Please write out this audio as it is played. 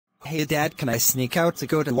Hey Dad, can I sneak out to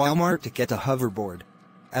go to Walmart to get a hoverboard?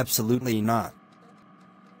 Absolutely not.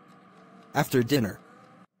 After dinner.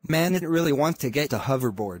 Man, I didn't really want to get a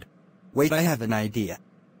hoverboard. Wait, I have an idea.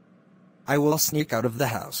 I will sneak out of the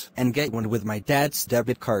house and get one with my dad's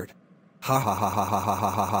debit card. Ha ha ha ha ha ha ha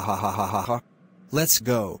ha ha ha ha ha ha. Let's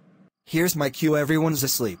go. Here's my cue, everyone's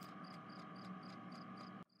asleep.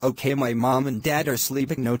 Okay, my mom and dad are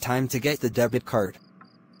sleeping, no time to get the debit card.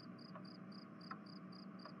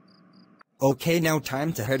 Okay, now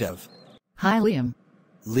time to head off. Hi Liam.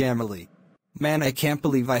 Liamily. Man, I can't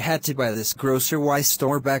believe I had to buy this grocery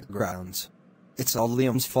store backgrounds. It's all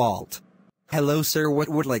Liam's fault. Hello sir, what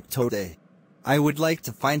would like today? I would like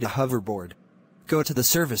to find a hoverboard. Go to the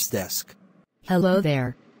service desk. Hello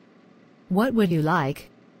there. What would you like?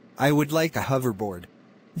 I would like a hoverboard.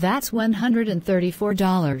 That's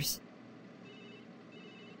 $134.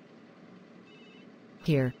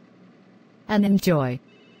 Here. And enjoy.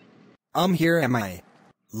 Here am I.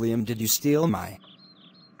 Liam, did you steal my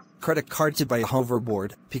credit card to buy a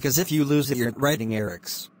hoverboard? Because if you lose it, you're writing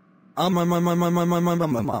Eric's.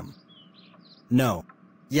 No.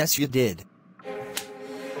 Yes, you did.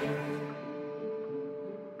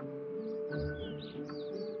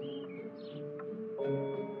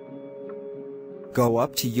 Go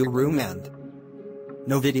up to your room and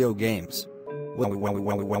no video games.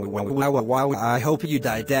 Wow, I hope you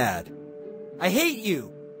die, Dad. I hate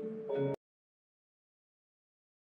you!